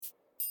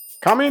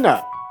coming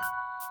up.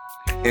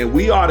 And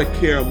we ought to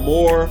care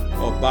more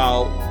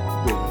about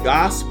the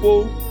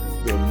gospel,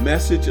 the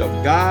message of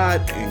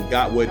God,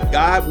 and what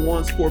God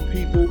wants for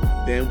people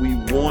than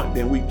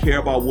we care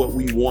about what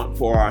we want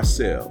for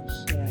ourselves.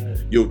 Right.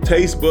 Your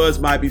taste buds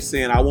might be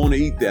saying, I want to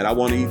eat that,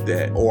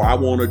 or I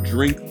want to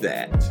drink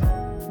that.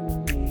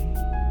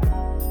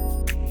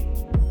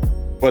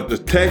 But the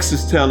text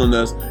is telling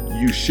us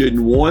you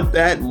shouldn't want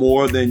that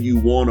more than you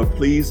want to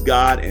please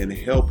God and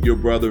help your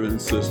brothers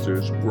and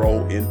sisters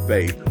grow in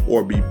faith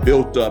or be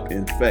built up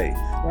in faith.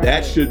 Right.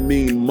 That should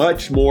mean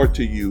much more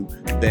to you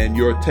than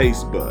your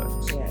taste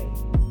buds. Right.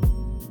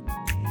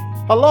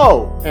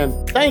 Hello,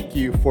 and thank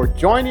you for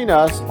joining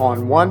us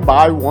on One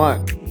by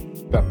One,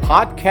 the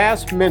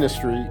podcast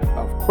ministry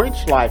of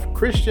Quench Life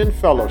Christian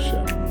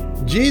Fellowship.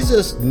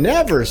 Jesus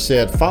never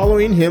said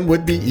following him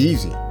would be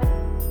easy.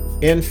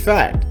 In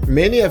fact,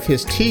 many of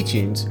his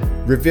teachings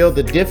reveal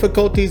the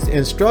difficulties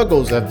and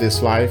struggles of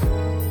this life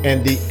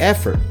and the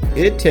effort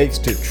it takes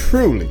to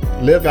truly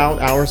live out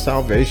our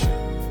salvation.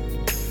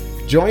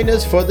 Join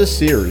us for the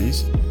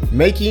series,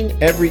 Making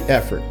Every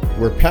Effort,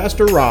 where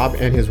Pastor Rob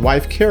and his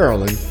wife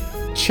Carolyn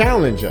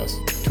challenge us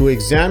to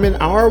examine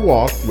our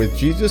walk with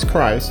Jesus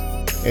Christ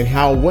and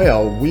how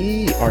well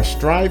we are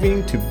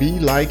striving to be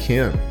like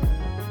him.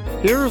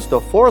 Here's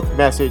the fourth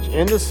message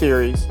in the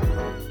series,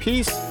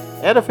 Peace,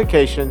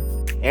 Edification,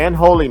 and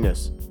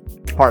Holiness,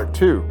 Part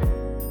 2.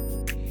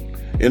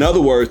 In other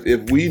words,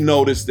 if we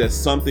notice that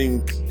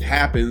something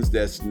happens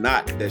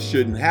that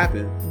shouldn't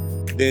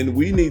happen, then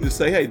we need to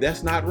say, hey,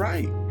 that's not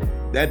right.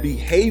 That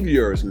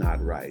behavior is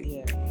not right.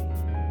 Yeah.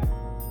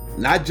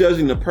 Not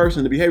judging the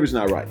person, the behavior is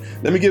not right.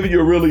 Let me give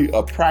you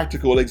a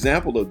practical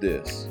example of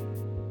this.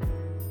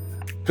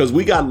 Because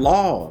we got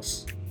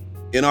laws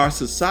in our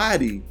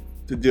society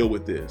to deal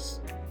with this.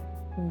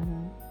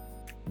 Mm-hmm.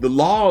 The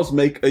laws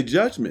make a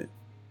judgment.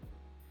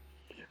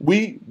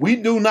 We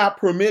do not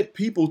permit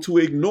people to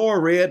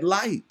ignore red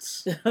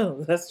lights.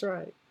 Oh, that's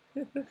right.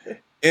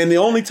 And the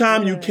only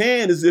time you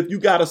can is if you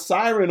got a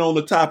siren on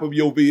the top of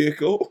your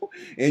vehicle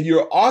and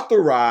you're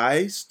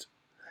authorized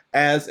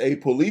as a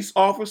police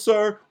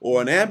officer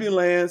or an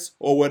ambulance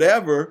or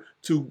whatever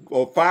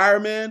or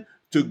fireman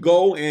to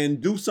go and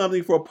do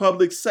something for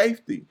public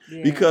safety,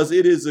 because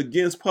it is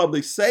against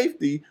public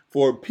safety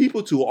for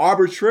people to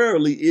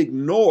arbitrarily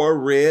ignore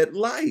red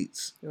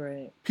lights.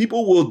 Right.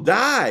 People will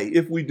die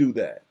if we do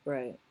that.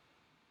 Right.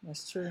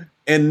 That's true.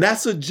 And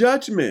that's a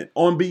judgment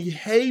on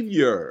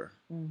behavior.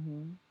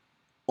 Mm-hmm.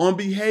 On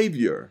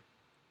behavior.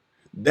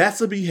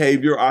 That's a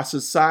behavior our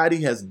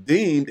society has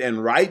deemed,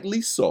 and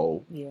rightly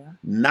so,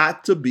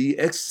 not to be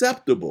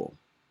acceptable.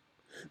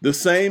 The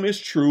same is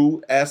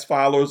true as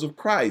followers of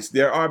Christ.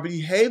 There are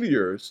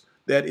behaviors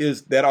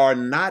that are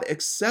not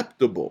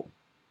acceptable.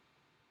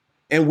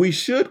 And we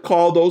should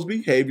call those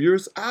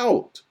behaviors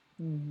out.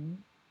 Mm-hmm.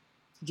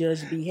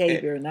 Judge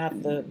behavior,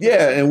 not the...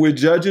 Yeah, and we're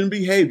judging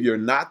behavior,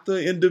 not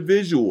the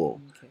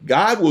individual. Okay.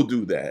 God will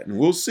do that. And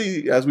we'll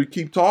see as we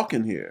keep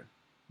talking here.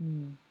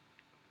 Mm.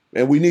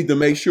 And we need to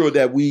make sure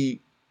that we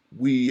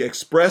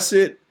express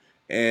it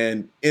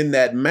and in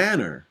that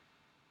manner.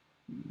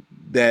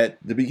 That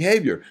the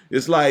behavior,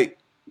 it's like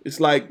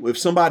if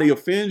somebody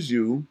offends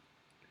you,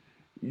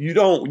 you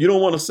don't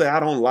want to say I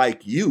don't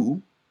like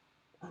you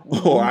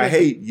or I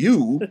hate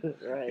you.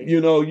 Right.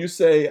 You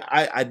say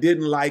I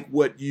didn't like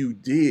what you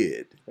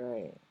did.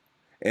 Right.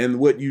 And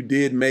what you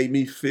did made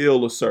me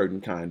feel a certain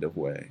kind of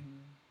way. Mm-hmm.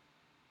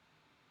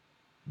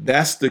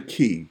 That's the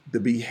key, the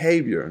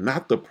behavior,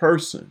 not the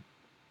person.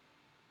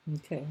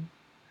 Okay.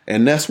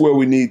 And that's where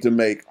we need to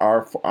make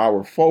our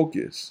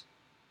focus.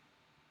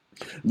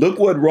 Look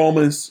what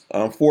Romans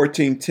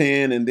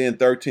 14:10 and then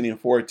 13 and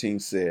 14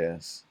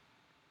 says.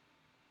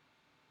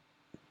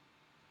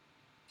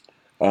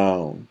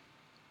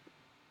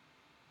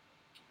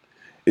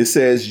 It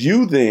says,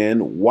 you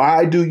then,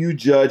 why do you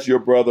judge your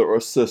brother or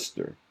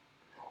sister?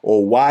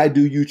 Or why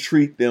do you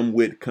treat them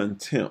with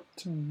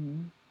contempt?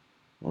 Mm-hmm.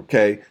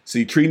 Okay,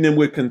 see, treating them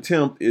with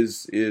contempt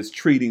is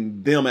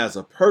treating them as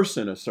a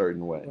person a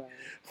certain way. Right.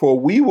 For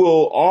we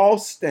will all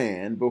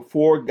stand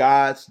before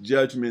God's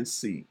judgment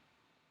seat.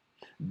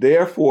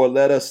 Therefore,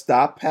 let us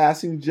stop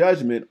passing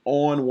judgment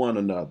on one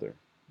another.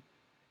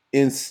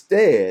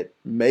 Instead,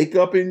 make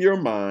up in your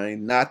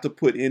mind not to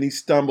put any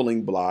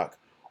stumbling block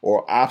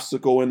or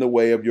obstacle in the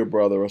way of your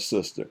brother or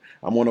sister.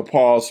 I'm going to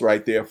pause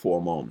right there for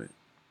a moment.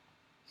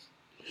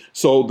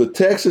 So the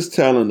text is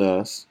telling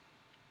us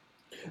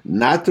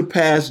not to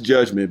pass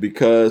judgment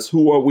because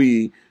who are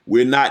we?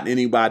 We're not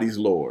anybody's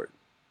Lord.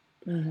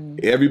 Mm-hmm.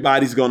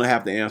 Everybody's going to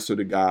have to answer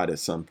to God at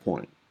some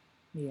point.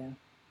 Yeah.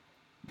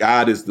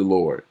 God is the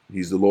Lord.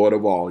 He's the Lord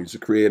of all. He's the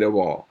creator of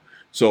all.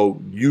 So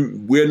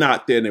we're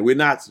not there. We're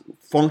not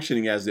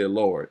functioning as their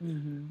Lord,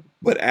 Mm-hmm.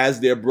 but as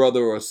their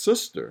brother or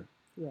sister.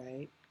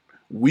 Right.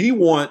 We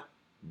want,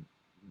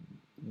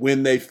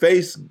 when they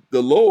face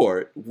the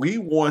Lord, we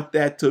want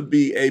that to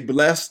be a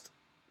blessed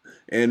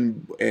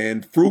and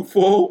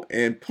fruitful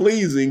and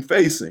pleasing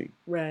facing.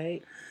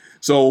 Right.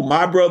 So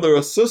my brother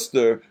or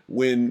sister,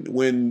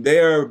 when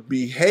their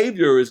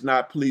behavior is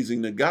not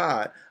pleasing to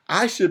God,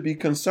 I should be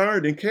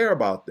concerned and care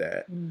about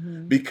that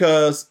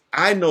because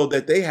I know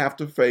that they have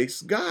to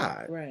face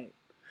God. Right.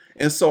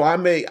 And so I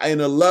may,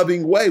 in a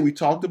loving way, we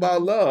talked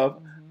about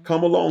love,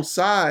 come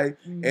alongside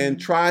and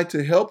try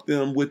to help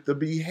them with the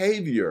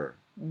behavior.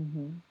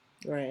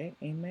 Right.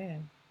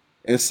 Amen.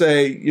 And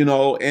say,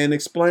 and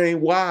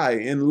explain why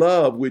in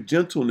love with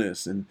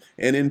gentleness and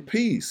in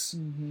peace.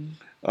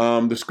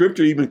 The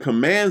scripture even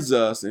commands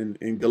us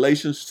in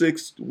Galatians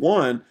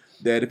 6:1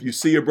 that if you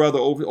see your brother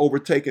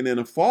overtaken in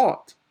a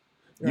fault,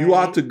 you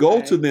ought to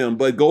go to them,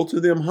 but go to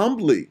them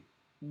humbly,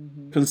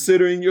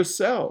 considering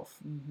yourself.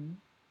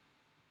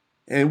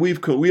 And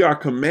we are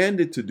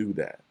commanded to do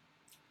that.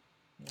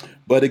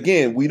 But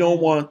again, we don't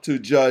want to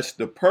judge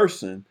the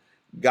person.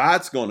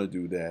 God's going to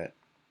do that.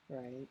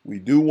 Right. We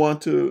do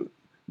want to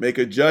make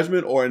a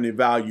judgment or an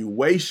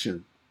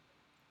evaluation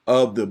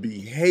of the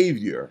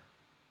behavior,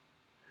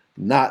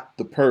 not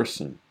the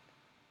person.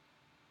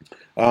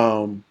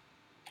 The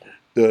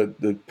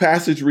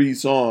passage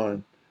reads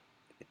on,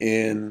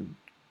 it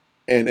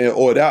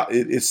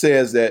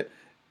says that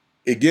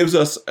it gives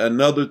us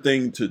another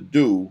thing to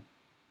do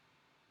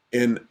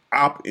in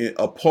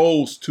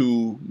opposed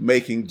to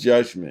making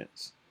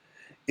judgments.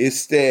 It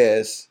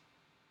says,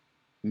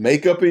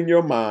 make up in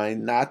your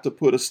mind not to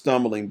put a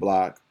stumbling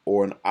block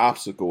or an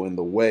obstacle in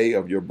the way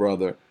of your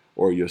brother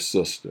or your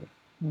sister.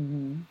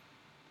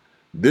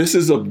 This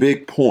is a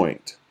big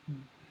point,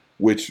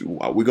 which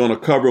we're going to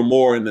cover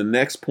more in the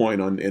next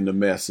point in the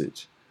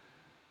message.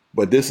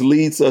 But this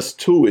leads us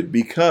to it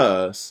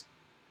because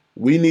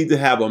we need to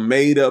have a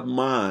made up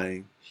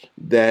mind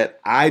that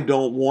I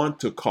don't want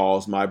to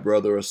cause my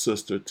brother or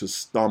sister to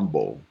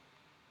stumble,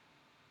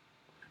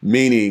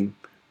 meaning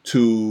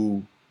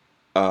to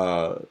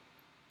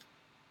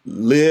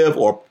live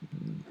or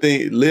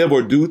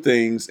do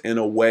things in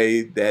a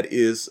way that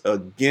is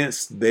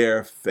against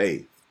their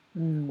faith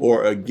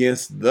or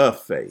against the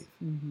faith.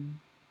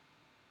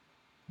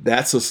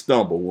 That's a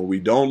stumble. When we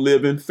don't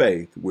live in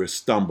faith, we're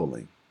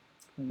stumbling.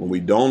 When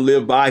we don't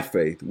live by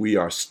faith, we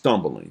are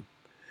stumbling.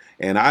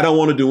 And I don't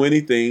want to do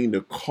anything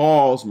to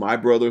cause my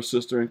brother or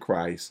sister in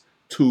Christ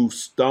to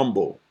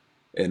stumble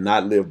and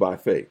not live by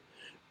faith.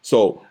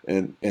 So,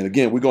 and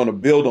again, we're going to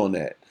build on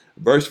that.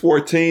 Verse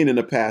 14 in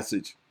the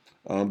passage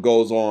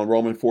goes on,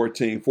 Romans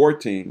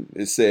 14:14.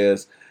 It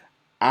says,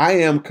 I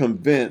am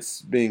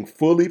convinced, being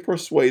fully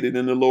persuaded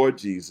in the Lord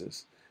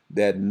Jesus,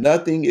 that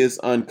nothing is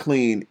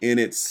unclean in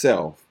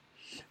itself.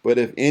 But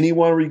if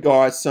anyone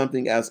regards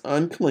something as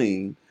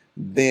unclean,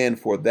 then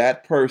for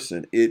that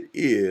person it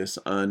is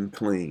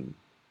unclean.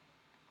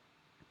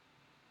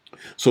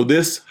 So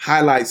this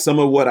highlights some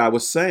of what I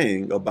was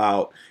saying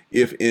about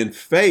if in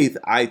faith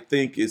I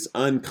think it's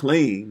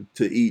unclean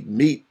to eat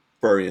meat,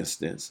 for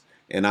instance,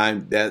 and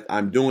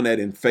I'm doing that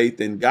in faith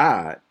in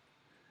God,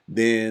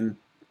 then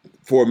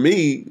for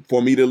me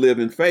to live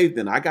in faith,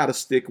 then I got to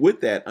stick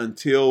with that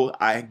until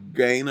I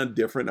gain a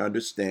different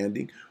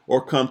understanding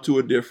or come to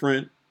a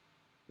different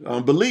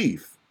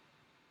belief.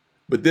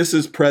 But this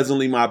is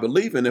presently my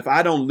belief. And if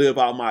I don't live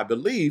out my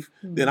belief,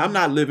 then I'm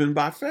not living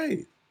by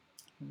faith.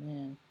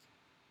 Amen.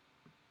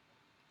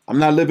 I'm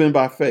not living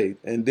by faith.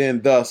 And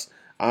then thus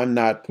I'm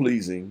not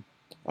pleasing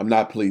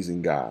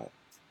God.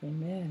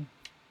 Amen.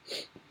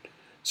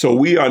 So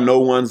we are no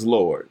one's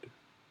Lord.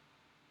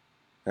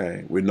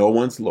 Hey, we're no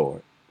one's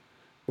Lord.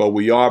 But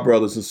we are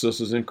brothers and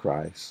sisters in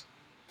Christ.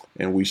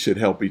 And we should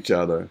help each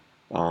other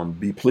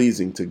be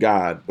pleasing to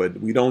God,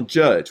 but we don't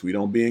judge. We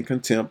don't be in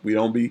contempt. We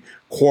don't be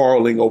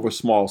quarreling over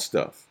small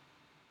stuff.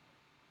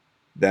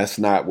 That's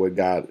not what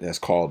God has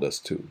called us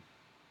to.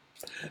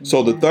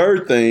 So the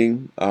third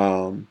thing,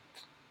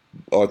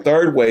 or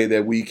third way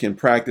that we can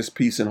practice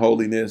peace and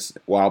holiness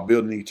while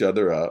building each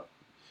other up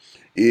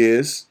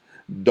is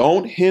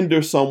don't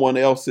hinder someone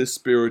else's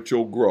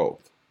spiritual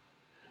growth.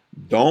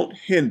 Don't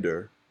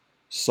hinder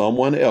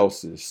someone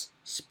else's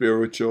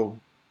spiritual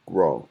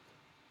growth.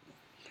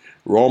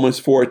 Romans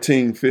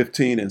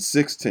 14:15 and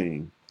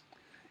 16,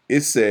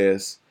 it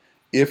says,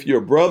 if your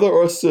brother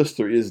or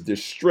sister is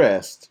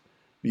distressed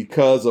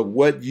because of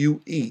what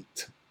you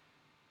eat,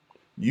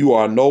 you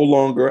are no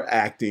longer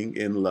acting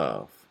in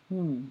love.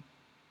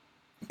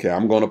 Okay,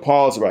 I'm going to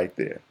pause right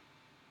there.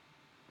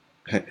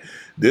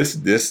 This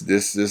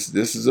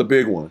is a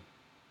big one.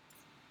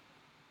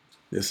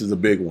 This is a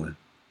big one.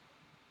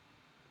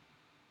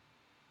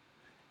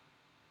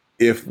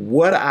 If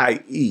what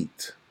I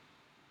eat,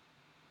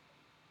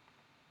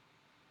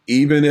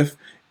 even if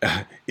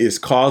it's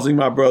causing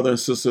my brother and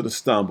sister to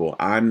stumble,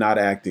 I'm not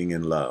acting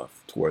in love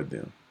toward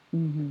them.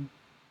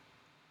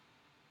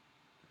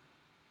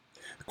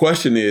 The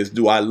question is,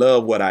 do I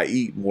love what I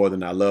eat more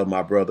than I love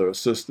my brother or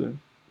sister?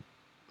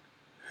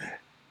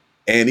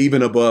 And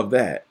even above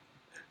that,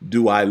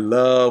 do I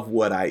love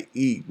what I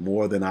eat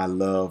more than I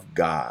love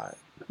God?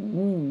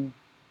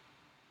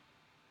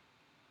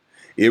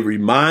 It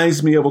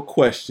reminds me of a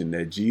question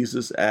that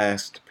Jesus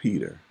asked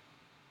Peter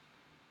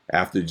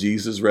after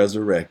Jesus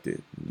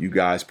resurrected. You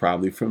guys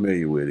probably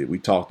familiar with it. We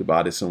talked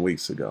about it some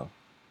weeks ago.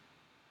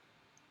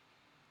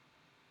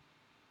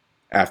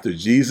 After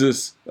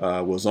Jesus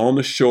was on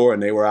the shore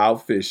and they were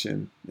out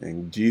fishing,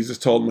 and Jesus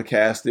told them to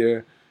cast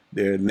their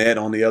net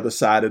on the other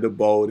side of the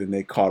boat, and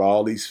they caught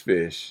all these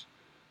fish.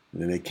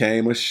 And then they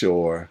came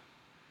ashore,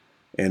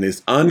 and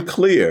it's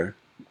unclear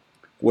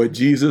what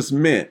Jesus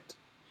meant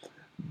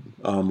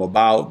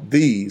about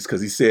these,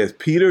 because he says,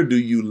 Peter, do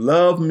you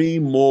love me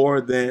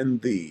more than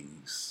these?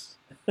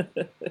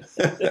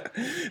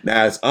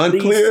 Now it's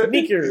unclear.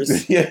 These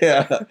sneakers.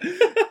 Yeah,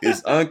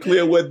 it's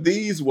unclear what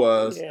these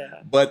was.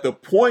 Yeah. But the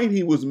point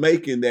he was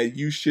making that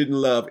you shouldn't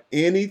love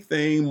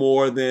anything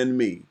more than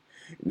me.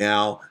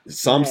 Now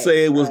some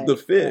say it was the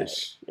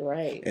fish,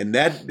 Right. and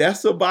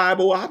that's a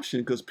Bible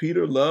option because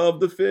Peter loved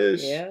the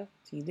fish. Yeah,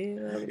 he did.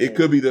 Love It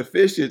could be the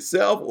fish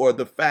itself or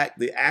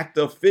the act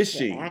of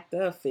fishing. The act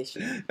of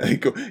fishing.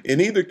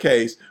 In either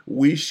case,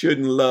 we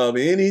shouldn't love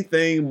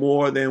anything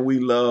more than we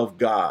love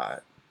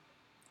God.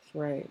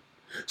 Right.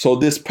 So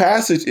this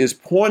passage is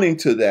pointing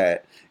to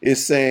that.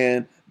 It's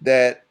saying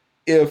that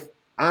if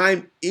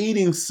I'm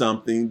eating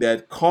something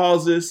that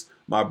causes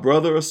my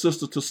brother or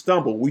sister to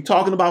stumble, we're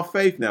talking about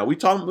faith now. We're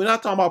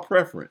not talking about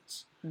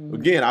preference. Mm-hmm.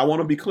 Again, I want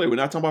to be clear. We're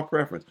not talking about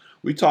preference.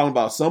 We're talking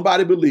about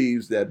somebody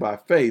believes that by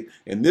faith,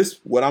 and this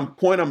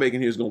point I'm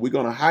making here is we're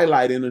going to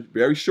highlight in it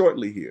very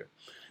shortly here,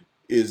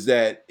 is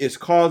that it's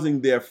causing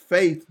their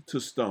faith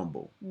to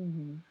stumble.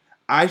 Mm-hmm.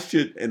 I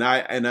should, and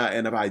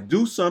if I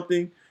do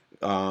something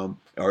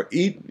or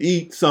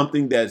eat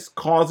something that's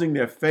causing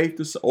their faith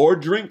to, or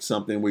drink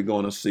something we're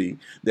going to see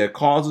that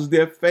causes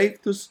their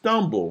faith to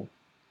stumble,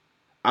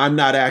 I'm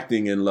not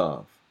acting in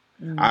love.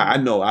 Mm-hmm. I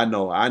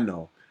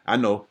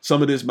know.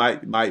 Some of this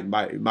might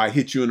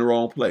hit you in the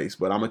wrong place,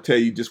 but I'm gonna tell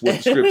you just what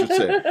the scripture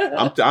said.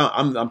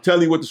 I'm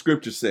telling you what the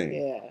scripture's saying.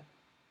 Yeah.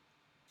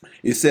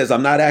 It says,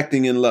 I'm not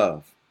acting in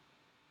love.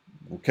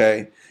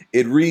 Okay.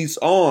 It reads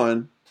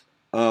on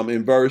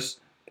in verse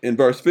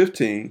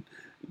 15.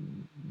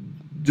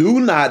 Do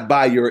not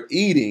by your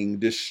eating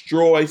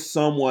destroy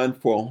someone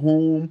for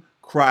whom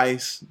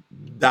Christ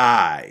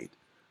died.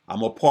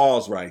 I'm gonna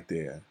pause right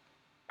there.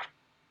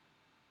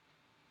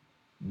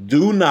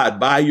 Do not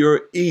by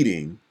your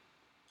eating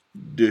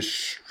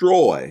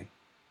destroy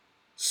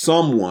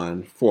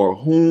someone for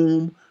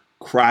whom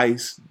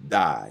Christ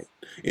died.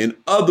 In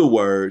other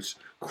words,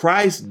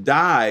 Christ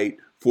died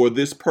for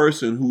this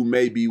person who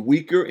may be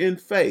weaker in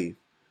faith,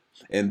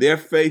 and their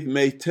faith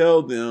may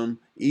tell them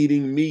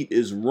eating meat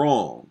is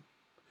wrong.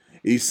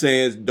 He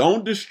says,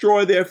 don't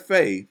destroy their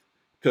faith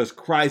because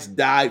Christ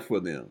died for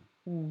them.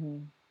 Mm-hmm.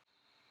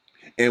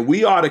 And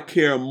we ought to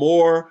care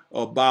more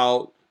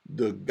about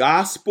the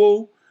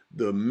gospel,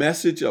 the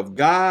message of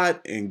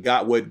God, and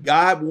what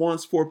God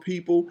wants for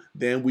people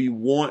than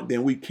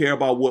we care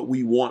about what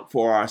we want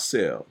for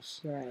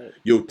ourselves. Right.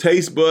 Your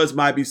taste buds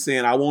might be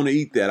saying, I want to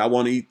eat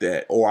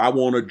that, or I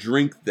want to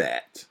drink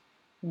that.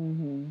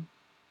 Mm-hmm.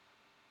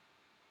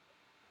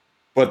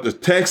 But the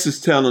text is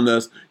telling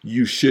us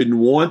you shouldn't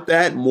want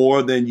that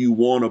more than you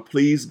want to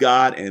please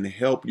God and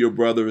help your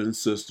brothers and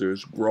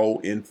sisters grow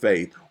in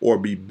faith or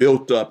be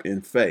built up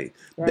in faith.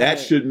 Right. That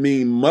should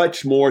mean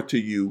much more to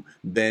you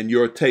than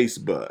your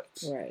taste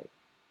buds. Right.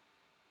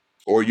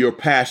 Or your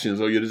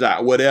passions or your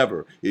desire,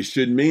 whatever. It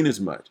shouldn't mean as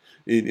much.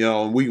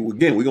 And we're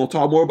going to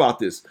talk more about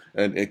this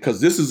and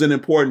because this is an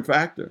important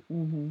factor.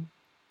 Mm-hmm.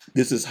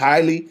 This is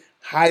highly,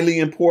 highly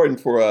important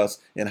for us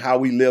in how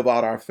we live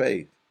out our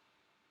faith.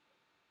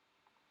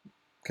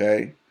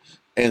 Okay.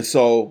 And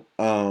so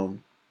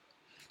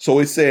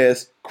it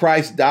says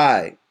Christ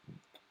died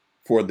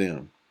for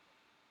them.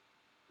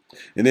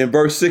 And then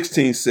verse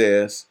 16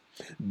 says,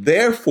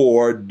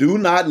 therefore, do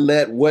not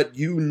let what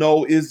you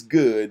know is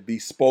good be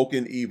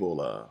spoken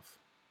evil of.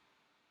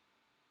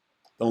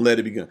 Don't let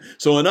it be good.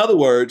 So in other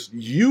words,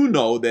 you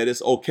know that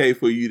it's okay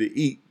for you to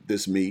eat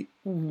this meat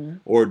Mm-hmm.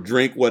 or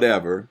drink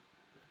whatever.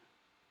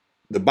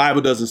 The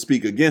Bible doesn't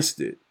speak against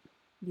it.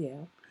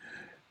 Yeah.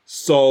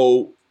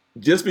 So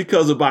just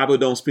because the Bible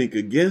don't speak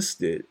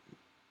against it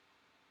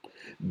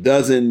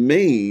doesn't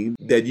mean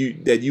that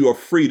you are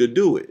free to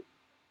do it.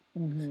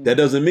 Mm-hmm. That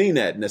doesn't mean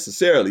that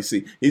necessarily.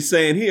 See, he's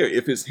saying here,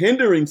 if it's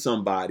hindering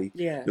somebody,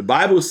 the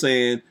Bible's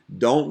saying,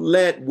 don't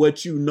let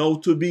what you know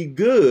to be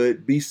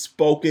good be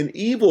spoken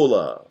evil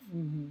of.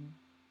 Mm-hmm.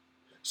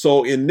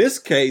 So in this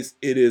case,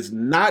 it is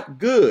not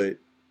good.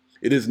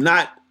 It's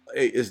not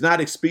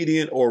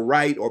expedient or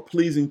right or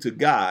pleasing to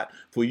God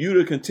for you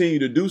to continue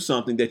to do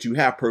something that you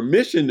have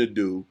permission to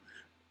do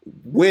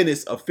when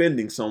it's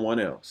offending someone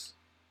else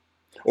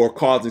or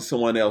causing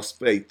someone else's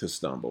faith to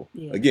stumble.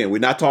 Yeah. Again, we're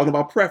not talking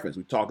about preference.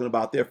 We're talking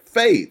about their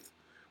faith.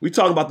 We're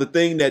talking about the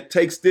thing that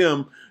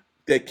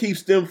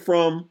keeps them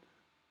from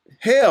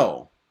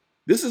hell.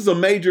 This is a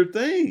major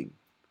thing.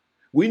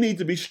 We need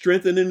to be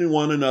strengthening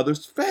one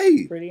another's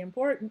faith. Pretty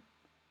important.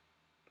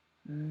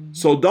 Mm-hmm.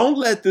 So don't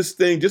let this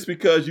thing, just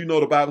because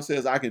the Bible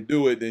says I can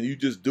do it, then you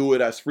just do it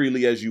as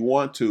freely as you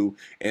want to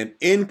and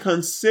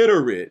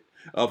inconsiderate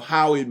of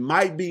how it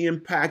might be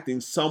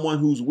impacting someone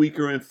who's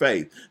weaker in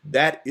faith,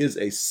 that is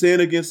a sin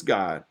against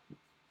God.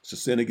 It's a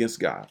sin against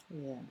God.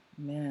 Yeah,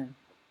 man.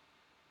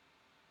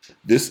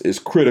 This is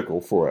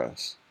critical for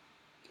us.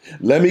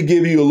 Let me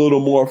give you a little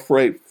more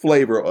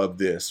flavor of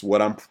this,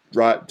 what I'm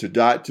trying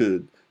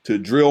to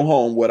drill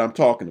home what I'm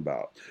talking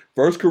about.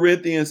 1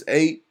 Corinthians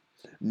 8,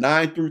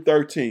 9 through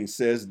 13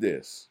 says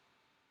this.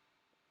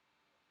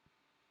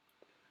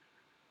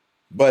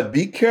 But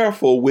be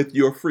careful with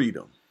your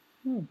freedom.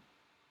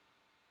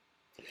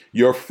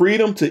 Your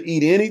freedom to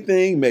eat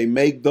anything may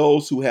make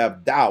those who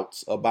have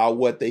doubts about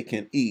what they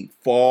can eat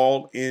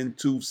fall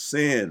into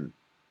sin.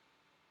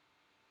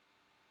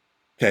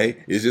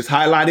 Okay, it's just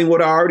highlighting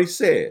what I already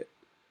said.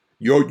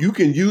 You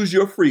can use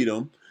your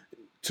freedom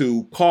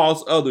to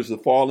cause others to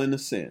fall into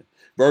sin.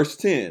 Verse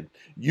 10,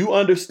 you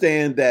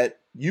understand that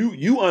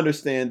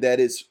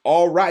it's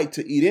all right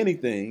to eat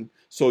anything,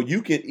 so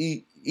you can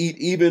eat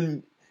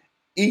even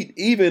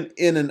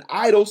in an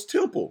idol's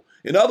temple.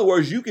 In other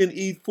words, you can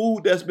eat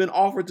food that's been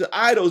offered to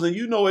idols and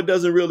you know it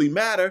doesn't really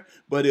matter.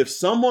 But if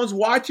someone's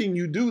watching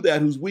you do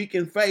that who's weak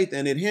in faith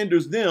and it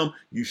hinders them,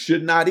 you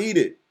should not eat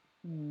it.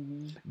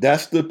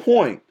 That's the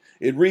point.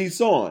 It reads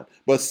on.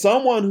 But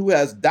someone who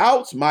has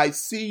doubts might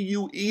see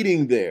you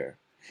eating there,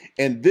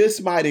 and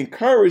this might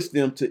encourage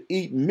them to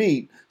eat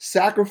meat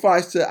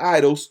sacrificed to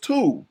idols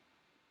too.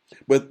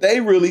 But they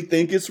really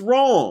think it's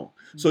wrong.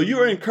 So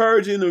you're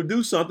encouraging them to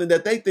do something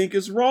that they think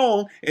is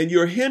wrong, and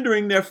you're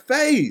hindering their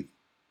faith.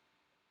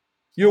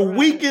 You're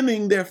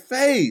weakening their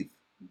faith.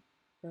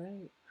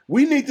 Right.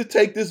 We need to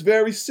take this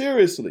very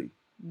seriously.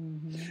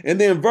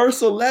 And then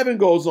verse 11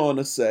 goes on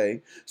to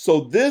say, so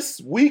this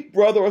weak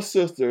brother or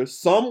sister,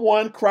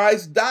 someone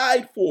Christ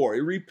died for,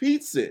 it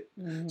repeats it.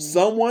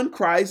 Someone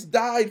Christ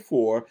died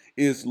for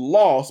is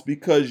lost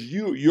because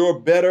your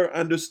better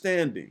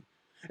understanding.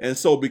 And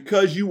so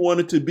because you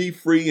wanted to be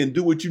free and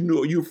do what you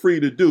know you're free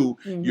to do,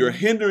 you're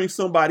hindering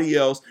somebody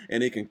else,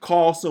 and it can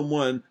cause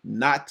someone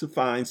not to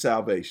find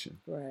salvation.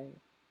 Right.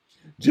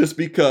 Just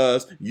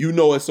because you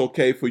know it's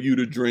okay for you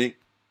to drink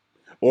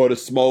or to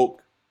smoke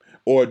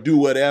or do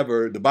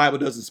whatever, the Bible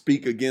doesn't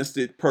speak against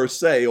it per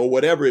se, or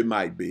whatever it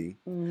might be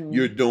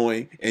you're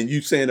doing, and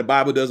you saying the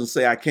Bible doesn't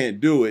say I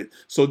can't do it,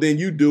 so then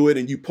you do it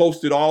and you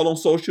post it all on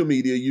social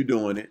media, you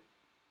doing it.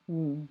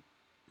 And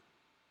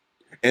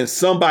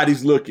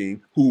somebody's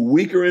looking who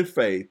weaker in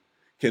faith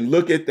can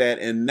look at that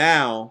and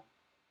now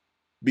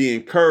be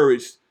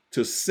encouraged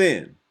to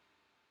sin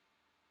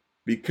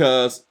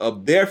because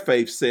of their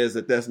faith says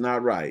that that's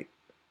not right.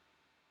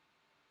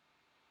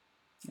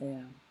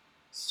 Yeah.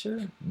 It's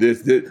true.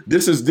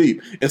 This is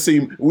deep. And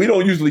see, we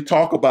don't usually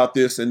talk about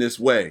this in this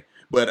way,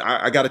 but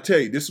I got to tell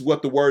you, this is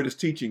what the word is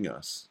teaching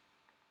us.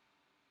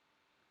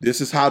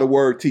 This is how the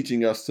word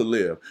teaching us to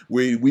live.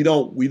 We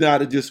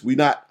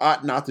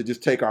ought not to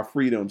just take our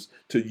freedoms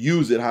to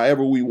use it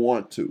however we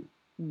want to.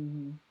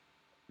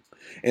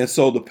 And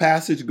so the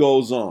passage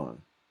goes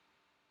on.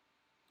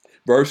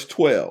 Verse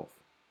 12.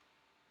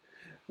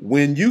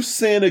 When you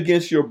sin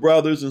against your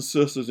brothers and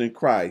sisters in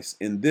Christ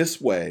in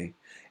this way,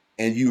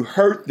 and you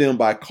hurt them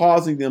by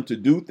causing them to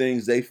do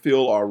things they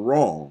feel are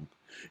wrong,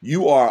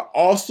 you are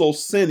also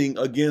sinning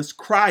against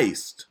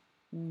Christ.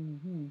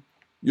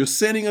 You're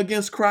sinning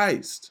against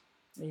Christ.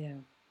 Yeah.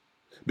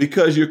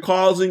 Because you're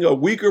causing a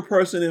weaker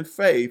person in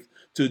faith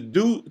to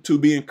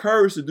be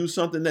encouraged to do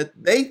something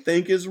that they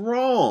think is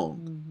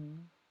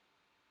wrong.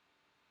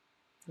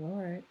 All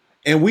right.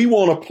 And we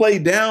want to play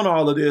down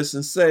all of this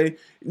and say,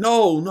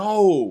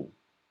 no.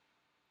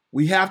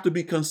 We have to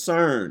be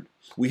concerned.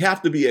 We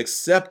have to be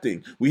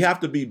accepting. We have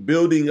to be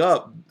building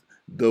up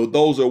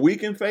those who are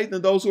weak in faith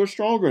and those who are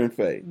stronger in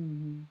faith.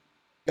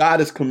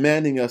 God is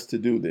commanding us to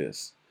do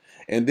this.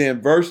 And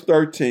then verse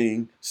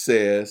 13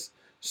 says,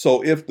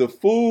 so if the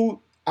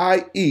food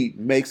I eat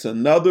makes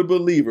another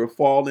believer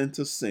fall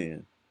into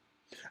sin.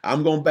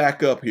 I'm going to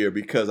back up here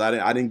because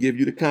I didn't give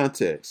you the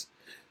context.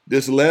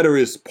 This letter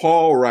is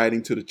Paul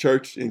writing to the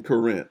church in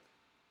Corinth.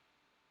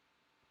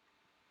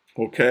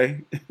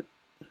 Okay?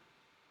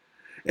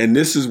 And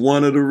this is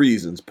one of the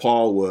reasons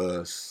Paul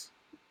was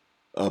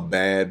a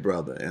bad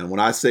brother. And when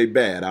I say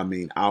bad, I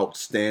mean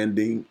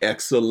outstanding,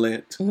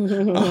 excellent,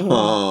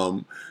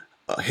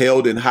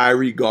 held in high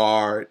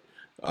regard,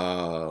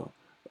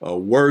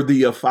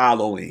 worthy of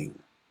following.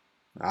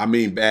 I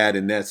mean bad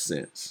in that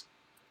sense.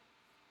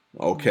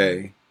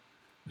 Okay.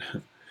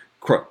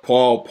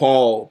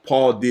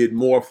 Paul did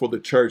more for the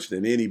church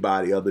than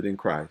anybody other than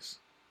Christ.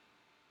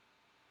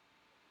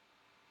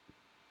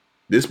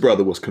 This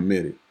brother was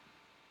committed.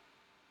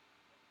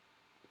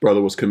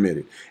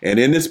 And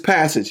in this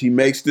passage, he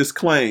makes this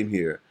claim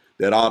here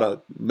that ought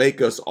to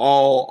make us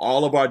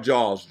all of our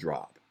jaws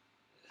drop.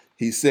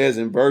 He says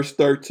in verse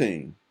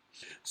 13,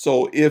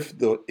 so if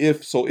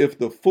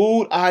the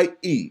food I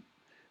eat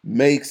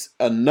makes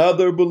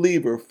another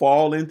believer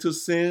fall into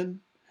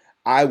sin,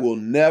 I will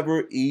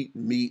never eat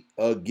meat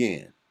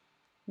again.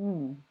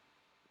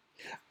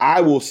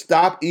 I will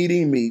stop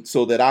eating meat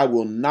so that I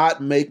will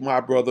not make my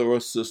brother or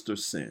sister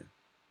sin.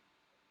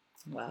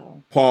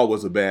 Wow. Paul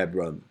was a bad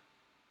brother.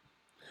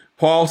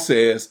 Paul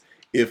says,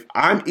 if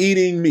I'm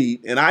eating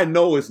meat, and I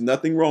know there's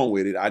nothing wrong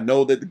with it, I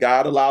know that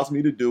God allows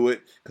me to do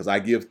it because I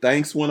give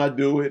thanks when I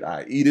do it.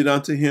 I eat it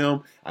unto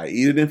him. I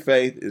eat it in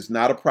faith. It's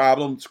not a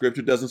problem.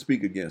 Scripture doesn't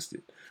speak against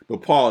it.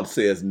 But Paul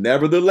says,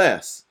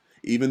 nevertheless,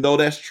 even though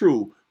that's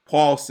true,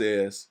 Paul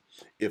says,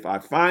 if I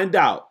find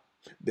out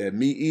that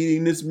me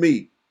eating this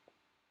meat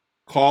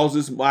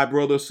causes my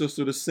brother or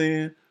sister to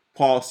sin,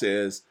 Paul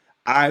says,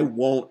 I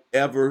won't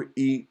ever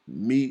eat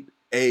meat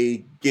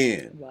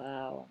again.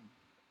 Wow.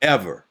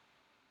 Ever.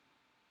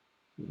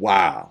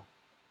 Wow.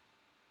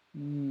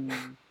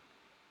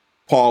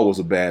 Paul was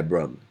a bad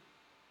brother.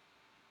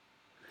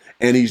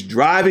 And he's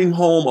driving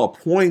home a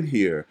point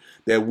here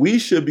that we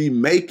should be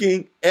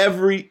making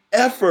every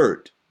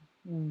effort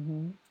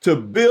to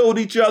build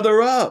each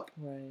other up.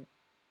 Right.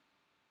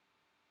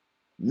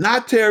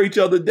 Not tear each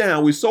other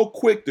down. We're so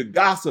quick to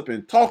gossip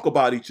and talk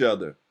about each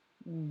other.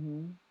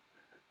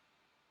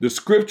 The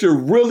scripture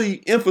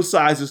really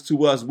emphasizes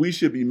to us we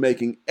should be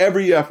making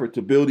every effort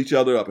to build each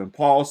other up. And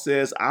Paul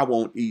says, I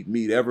won't eat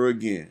meat ever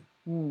again.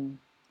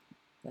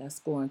 That's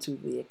going to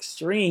the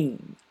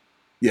extreme.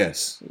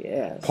 Yes.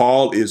 Yes.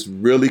 Paul is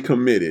really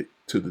committed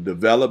to the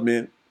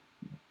development,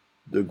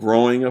 the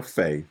growing of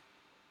faith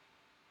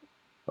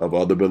of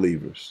other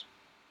believers.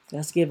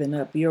 That's giving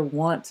up your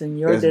wants and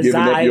your That's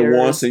desires. giving up your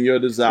wants and your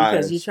desires.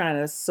 Because you're trying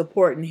to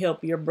support and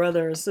help your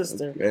brother or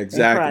sister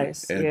Exactly. in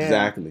Christ.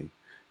 Exactly.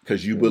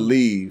 Because you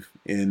believe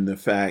in the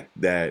fact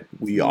that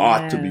we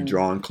ought to be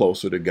drawn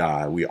closer to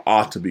God. We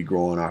ought to be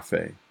growing our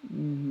faith.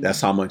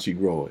 That's how much you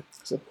grow it.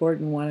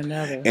 Supporting one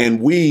another. And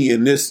we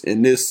in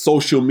this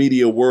social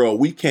media world,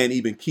 we can't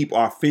even keep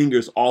our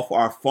fingers off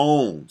our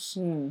phones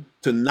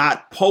to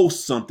not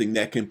post something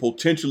that can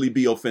potentially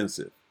be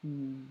offensive.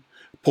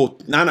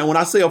 Now, when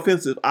I say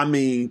offensive, I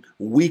mean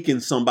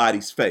weaken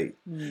somebody's faith.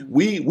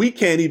 We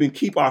can't even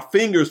keep our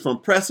fingers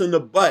from pressing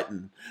the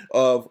button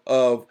of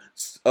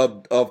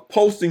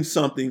posting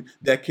something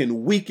that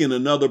can weaken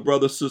another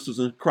brother, sisters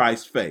in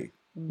Christ's faith.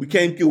 We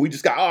can't do. We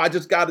just got. I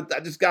just gotta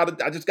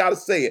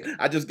say it.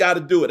 I just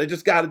gotta do it. I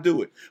just gotta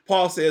do it.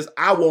 Paul says,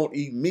 I won't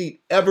eat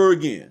meat ever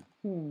again.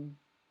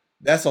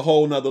 That's a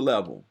whole nother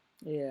level.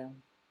 Yeah.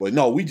 But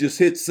no, we just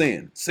hit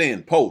sin,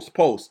 post.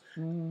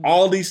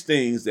 All these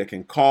things that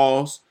can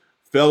cause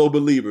fellow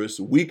believers,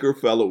 weaker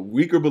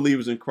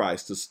believers in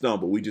Christ to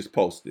stumble. We just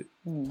post it.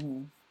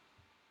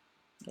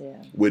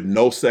 Yeah. With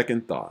no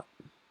second thought.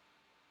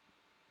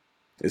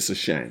 It's a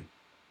shame.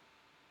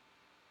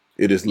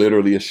 It is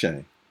literally a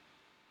shame.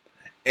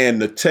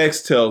 And the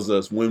text tells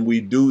us when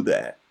we do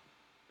that,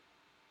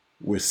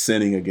 we're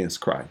sinning against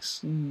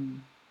Christ.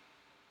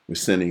 We're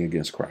sinning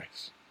against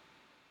Christ.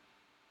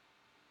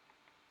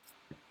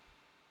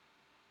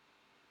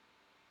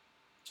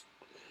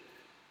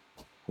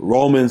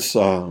 Romans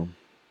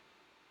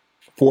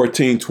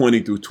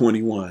 14:20 through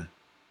 21.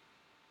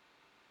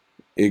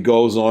 It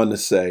goes on to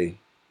say,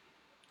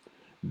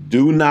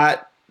 do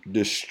not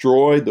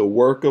destroy the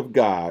work of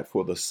God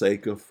for the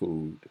sake of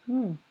food.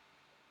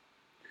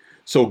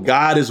 So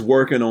God is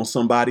working on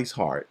somebody's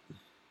heart,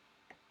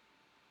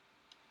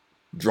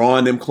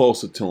 drawing them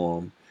closer to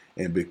him.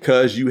 And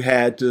because you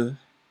had to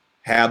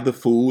have the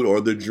food or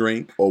the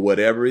drink or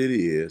whatever it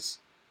is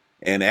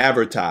and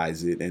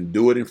advertise it and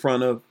do it in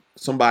front of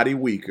somebody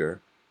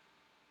weaker,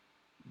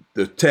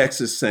 the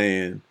text is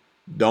saying,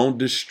 don't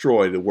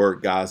destroy the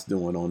work God's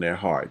doing on their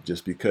heart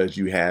just because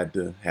you had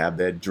to have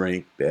that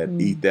drink,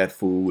 eat that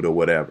food or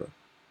whatever.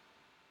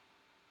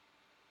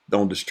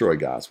 Don't destroy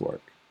God's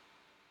work.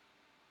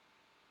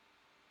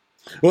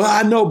 Well,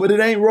 I know, but it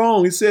ain't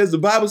wrong. It says, the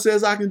Bible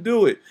says I can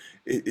do it.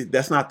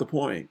 That's not the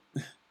point.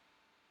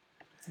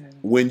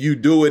 When you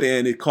do it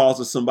and it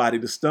causes somebody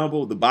to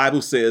stumble, the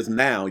Bible says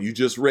now, you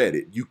just read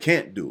it, you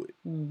can't do it.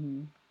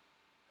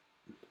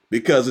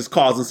 Because it's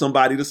causing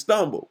somebody to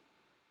stumble.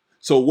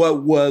 So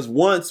what was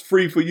once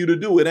free for you to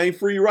do, it ain't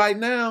free right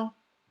now.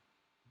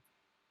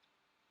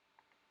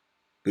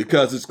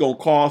 Because it's going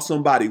to cause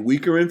somebody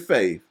weaker in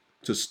faith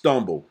to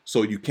stumble.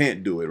 So you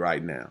can't do it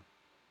right now.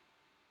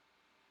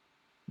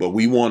 But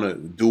we want to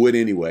do it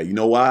anyway. You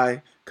know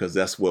why? Because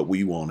that's what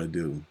we want to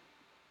do.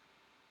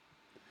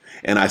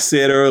 And I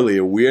said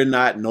earlier, we're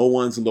not no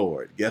one's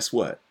Lord. Guess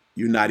what?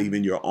 You're not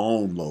even your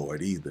own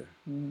Lord either.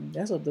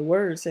 That's what the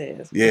word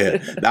says.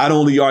 Yeah. Not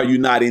only are you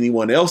not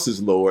anyone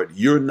else's Lord,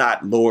 you're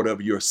not Lord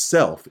of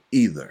yourself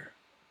either.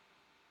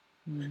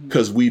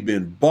 Because we've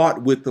been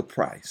bought with the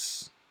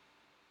price.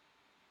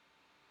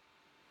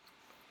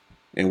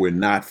 And we're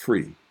not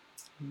free.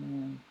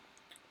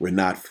 We're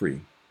not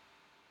free.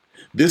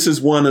 This is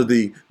one of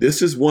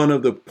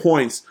the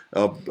points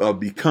of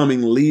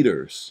becoming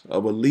leaders,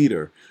 of a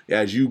leader.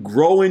 As you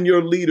grow in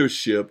your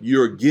leadership,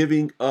 you're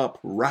giving up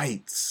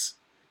rights.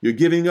 You're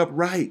giving up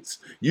rights.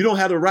 You don't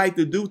have the right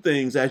to do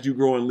things as you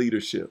grow in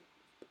leadership.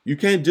 You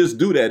can't just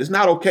do that. It's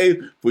not okay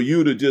for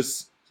you to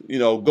just,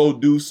 go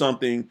do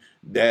something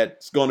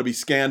that's going to be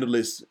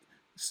scandalous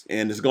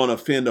and it's going to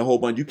offend a whole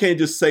bunch. You can't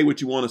just say what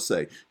you want to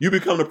say. You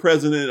become the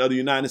president of the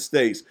United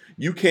States.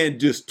 You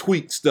can't just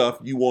tweet stuff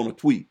you want to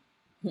tweet.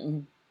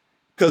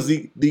 because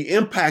the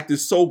impact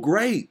is so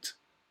great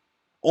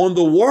on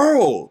the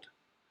world.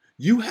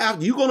 You're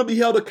going to be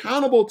held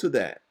accountable to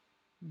that.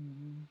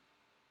 Mhm.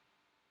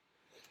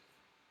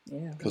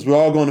 Yeah. Because we're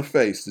all going to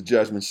face the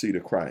judgment seat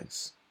of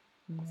Christ.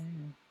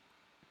 Amen.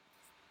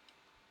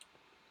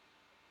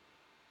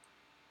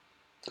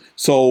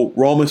 So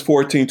Romans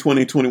 14,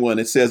 20, 21,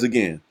 it says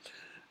again,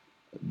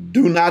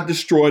 do not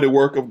destroy the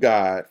work of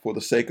God for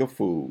the sake of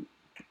food.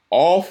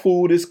 All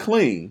food is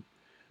clean,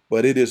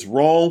 but it is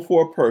wrong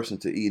for a person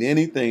to eat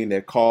anything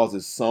that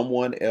causes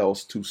someone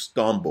else to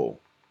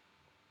stumble.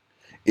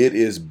 It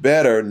is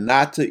better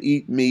not to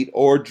eat meat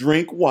or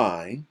drink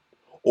wine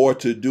or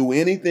to do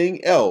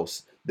anything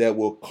else that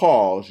will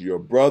cause your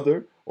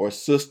brother or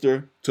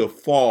sister to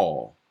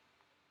fall.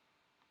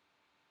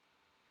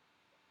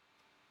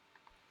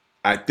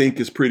 I think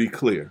it's pretty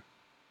clear.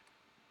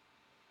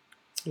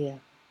 Yeah.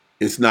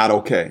 It's not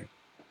okay.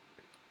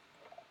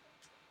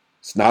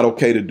 It's not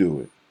okay to do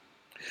it.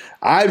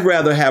 I'd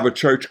rather have a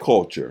church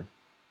culture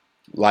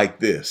like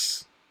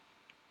this,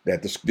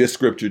 that this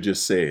scripture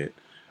just said,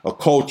 a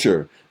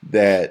culture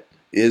that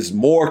is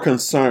more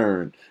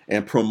concerned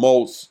and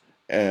promotes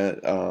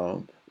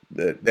that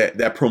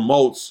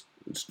promotes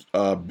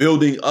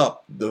building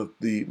up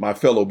my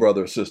fellow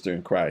brother or sister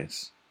in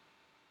Christ,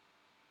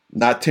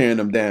 not tearing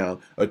them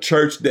down. A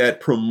church that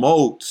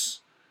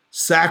promotes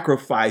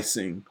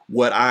sacrificing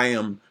what I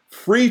am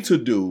free to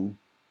do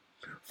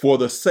for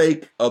the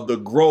sake of the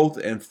growth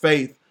and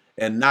faith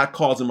and not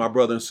causing my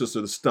brother and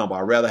sister to stumble.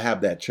 I'd rather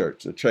have that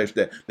church, a church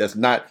that's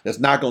not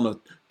going to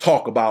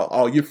talk about,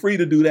 oh, you're free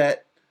to do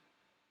that.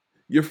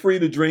 You're free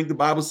to drink. The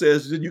Bible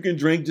says you can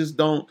drink, just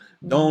don't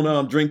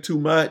drink too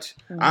much.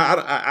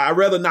 I'd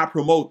rather not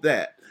promote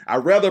that.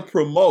 I'd rather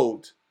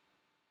promote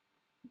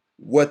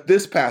what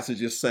this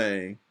passage is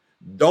saying.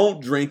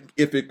 Don't drink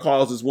if it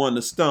causes one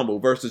to stumble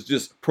versus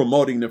just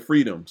promoting the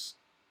freedoms.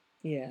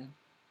 Yeah.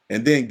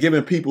 And then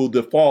giving people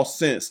the false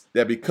sense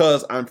that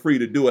because I'm free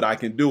to do it, I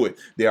can do it.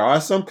 There are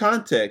some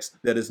contexts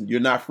that you're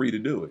not free to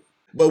do it.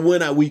 But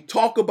when we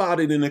talk about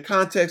it in the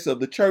context of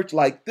the church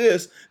like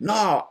this,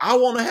 no, I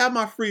want to have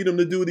my freedom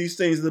to do these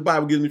things that the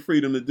Bible gives me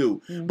freedom to do.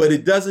 Mm-hmm. But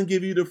it doesn't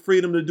give you the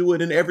freedom to do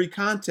it in every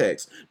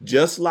context.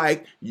 Just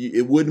like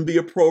it wouldn't be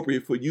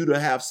appropriate for you to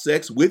have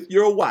sex with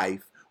your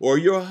wife or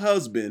your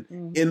husband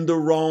in the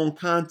wrong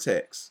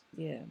context.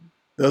 Yeah.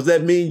 Does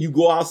that mean you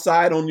go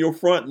outside on your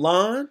front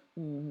lawn?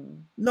 Mm-hmm.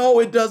 No,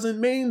 it doesn't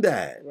mean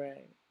that.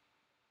 Right.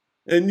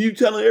 And you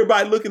telling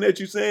everybody looking at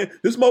you saying,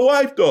 this is my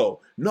wife though.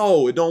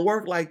 No, it don't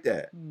work like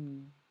that.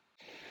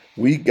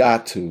 We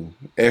got to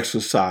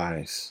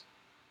exercise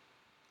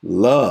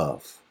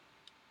love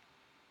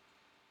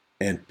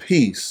and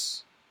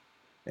peace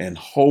and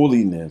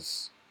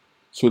holiness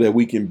so that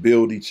we can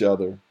build each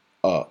other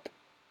up.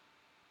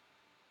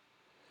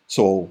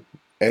 So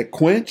at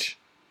Quench,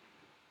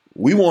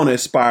 we want to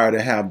aspire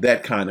to have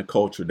that kind of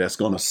culture that's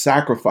going to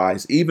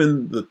sacrifice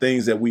even the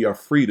things that we are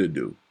free to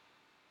do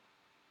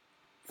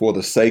for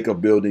the sake of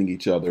building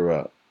each other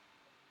up.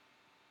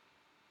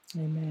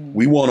 Amen.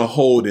 We want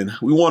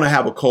to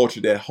have a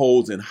culture that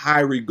holds in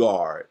high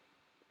regard,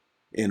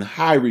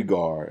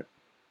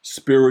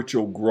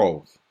 spiritual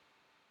growth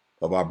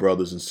of our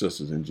brothers and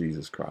sisters in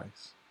Jesus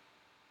Christ.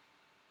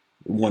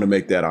 We want to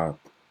make that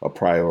a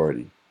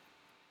priority.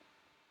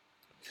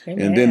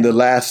 Amen. And then the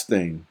last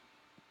thing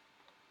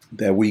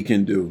that we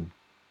can do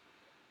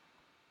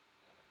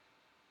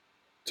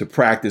to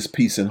practice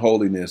peace and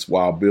holiness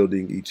while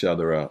building each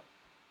other up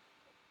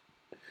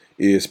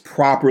is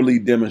properly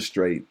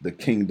demonstrate the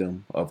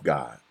kingdom of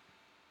God.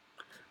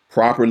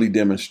 Properly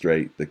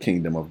demonstrate the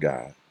kingdom of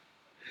God.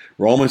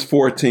 Romans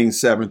 14,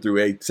 17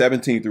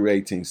 through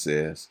 18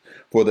 says,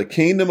 for the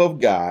kingdom of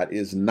God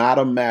is not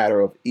a matter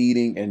of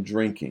eating and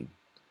drinking,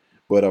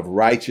 but of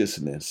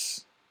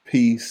righteousness,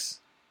 peace,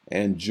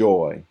 and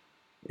joy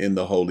in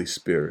the Holy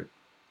Spirit.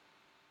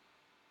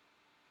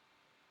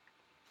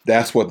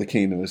 That's what the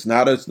kingdom is.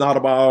 It's not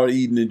about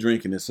eating and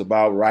drinking. It's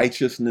about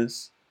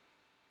righteousness,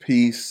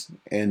 peace,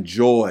 and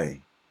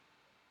joy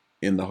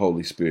in the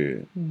Holy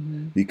Spirit.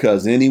 Mm-hmm.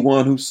 Because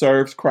anyone who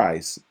serves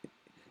Christ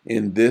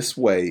in this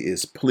way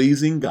is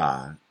pleasing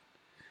God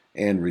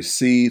and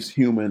receives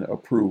human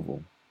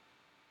approval.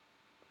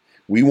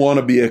 We want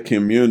to be a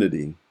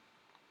community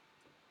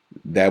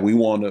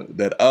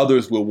that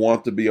others will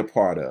want to be a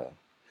part of.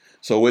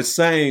 So it's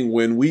saying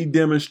when we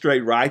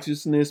demonstrate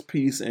righteousness,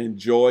 peace, and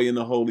joy in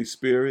the Holy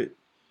Spirit,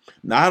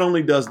 not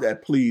only does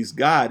that please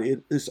God,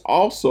 it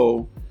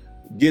also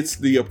gets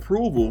the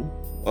approval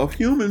of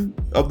human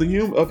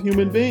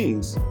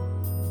beings,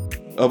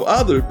 of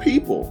other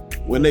people.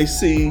 When they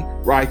see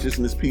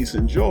righteousness, peace,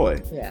 and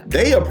joy,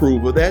 They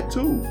approve of that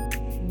too.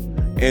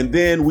 And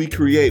then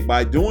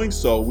by doing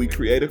so, we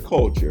create a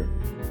culture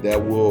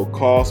that will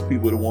cause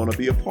people to want to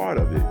be a part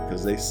of it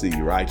because they see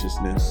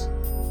righteousness,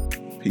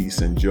 peace,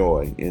 and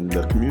joy in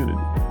the community.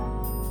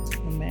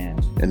 Amen.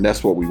 And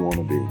that's what we want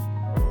to be.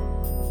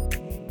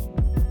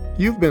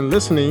 You've been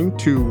listening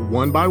to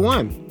One by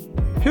One.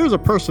 Here's a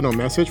personal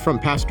message from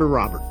Pastor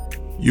Robert.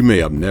 You may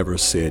have never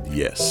said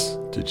yes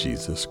to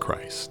Jesus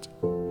Christ.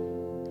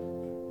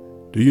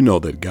 Do you know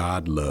that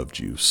God loved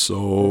you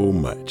so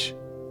much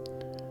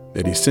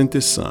that he sent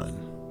his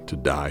son to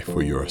die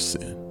for your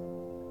sin?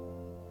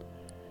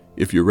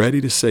 If you're ready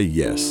to say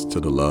yes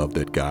to the love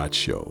that God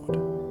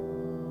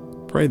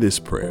showed, pray this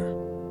prayer.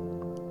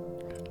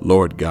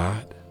 Lord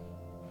God,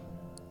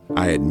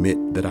 I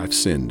admit that I've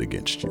sinned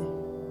against you.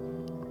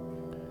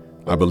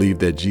 I believe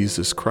that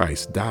Jesus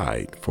Christ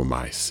died for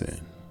my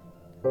sin,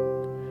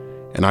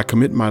 and I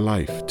commit my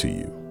life to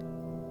you.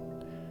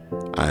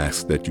 I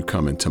ask that you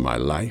come into my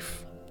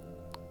life,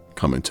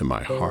 come into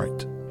my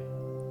heart,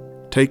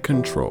 take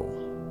control,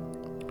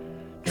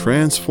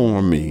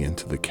 transform me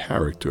into the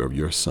character of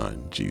your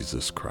Son,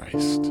 Jesus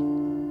Christ.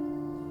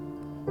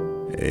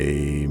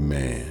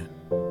 Amen.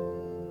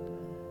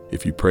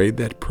 If you prayed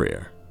that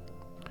prayer,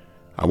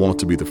 I want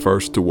to be the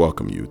first to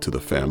welcome you to the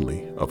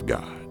family of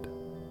God.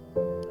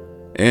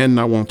 And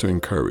I want to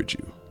encourage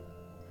you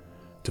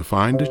to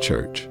find a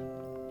church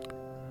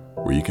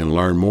where you can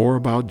learn more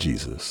about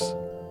Jesus,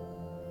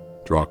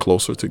 draw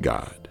closer to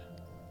God,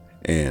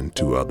 and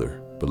to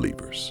other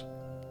believers.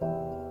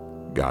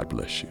 God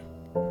bless you.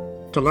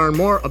 To learn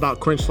more about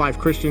Quench Life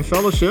Christian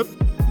Fellowship,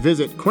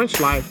 visit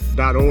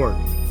quenchlife.org.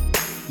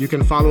 You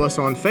can follow us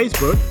on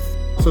Facebook,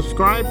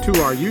 subscribe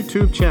to our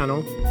YouTube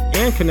channel,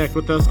 and connect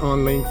with us on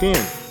LinkedIn.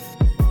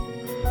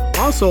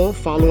 Also,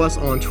 follow us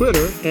on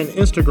Twitter and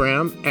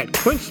Instagram at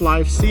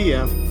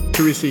QuenchLifeCF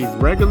to receive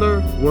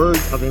regular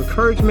words of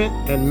encouragement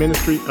and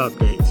ministry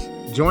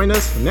updates. Join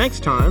us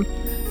next time.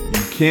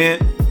 You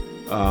can't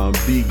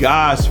be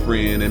God's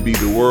friend and be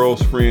the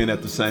world's friend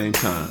at the same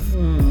time.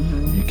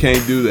 Mm-hmm. You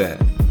can't do that.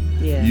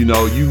 Yeah. You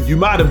know, you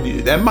might have,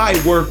 that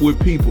might work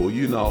with people,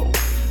 you know.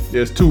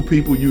 There's two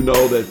people you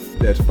know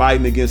that's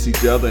fighting against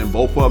each other and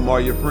both of them are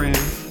your friends.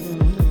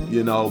 Mm-hmm.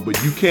 You know,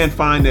 but you can't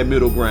find that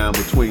middle ground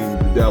between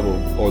the devil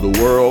or the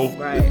world,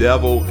 right, the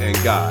devil and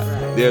God.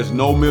 Right. There's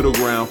no middle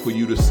ground for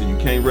you to see. You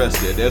can't rest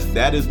there.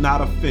 That is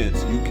not a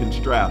fence you can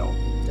straddle.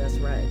 That's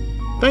right.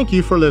 Thank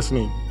you for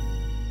listening.